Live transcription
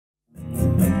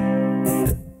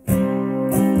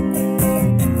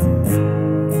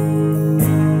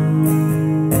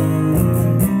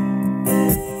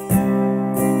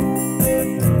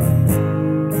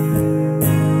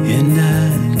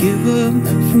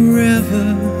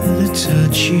forever to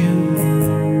touch you,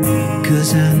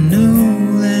 'cause I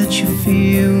know that you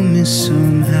feel me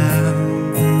somehow.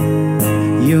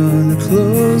 You're the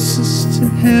closest to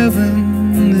heaven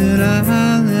that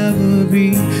I'll ever be,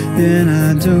 and I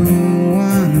don't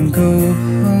wanna go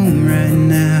home right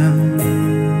now.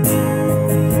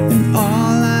 And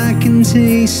all I can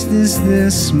taste is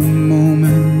this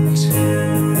moment,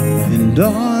 and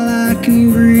all I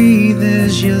can breathe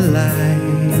is your light.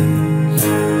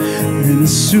 And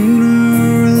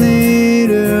sooner or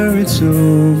later it's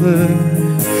over.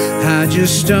 I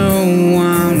just don't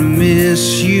wanna miss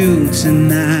you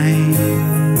tonight.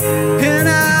 And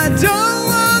I don't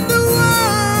want the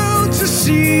world to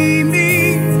see me,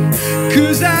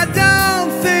 'cause I don't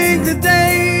think that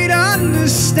they'd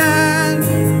understand.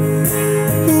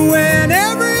 When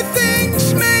everything's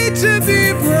made to be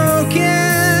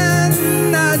broken,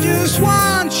 I just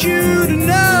want you to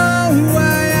know who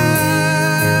I am.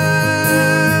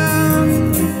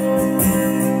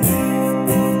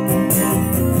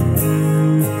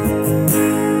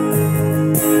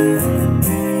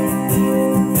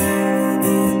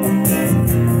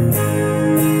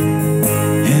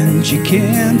 And you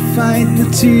can't fight the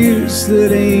tears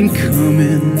that ain't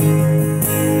coming,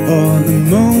 or the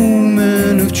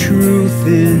moment of truth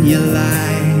in your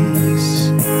lies.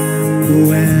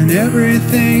 When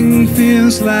everything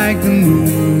feels like the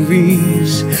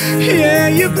movies, yeah,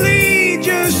 you bleed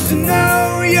just to know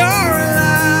you're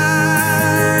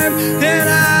alive. And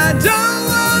I don't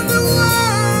want the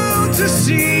world to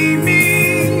see me,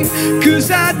 'cause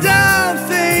I don't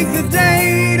think that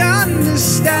they'd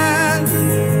understand.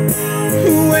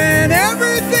 When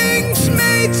everything's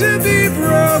made to be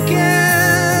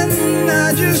broken, I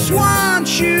just want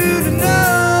you to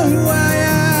know who I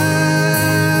am.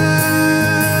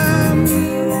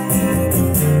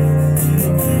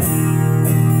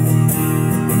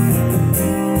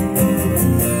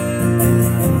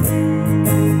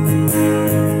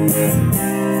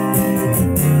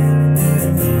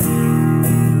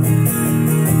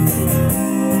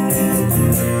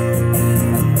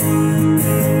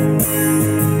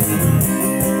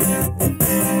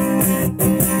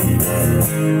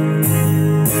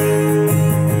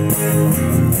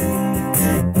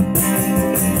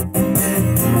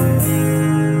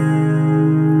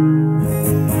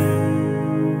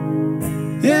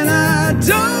 And I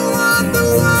don't want the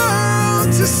world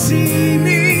to see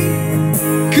me,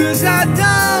 'cause I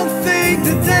don't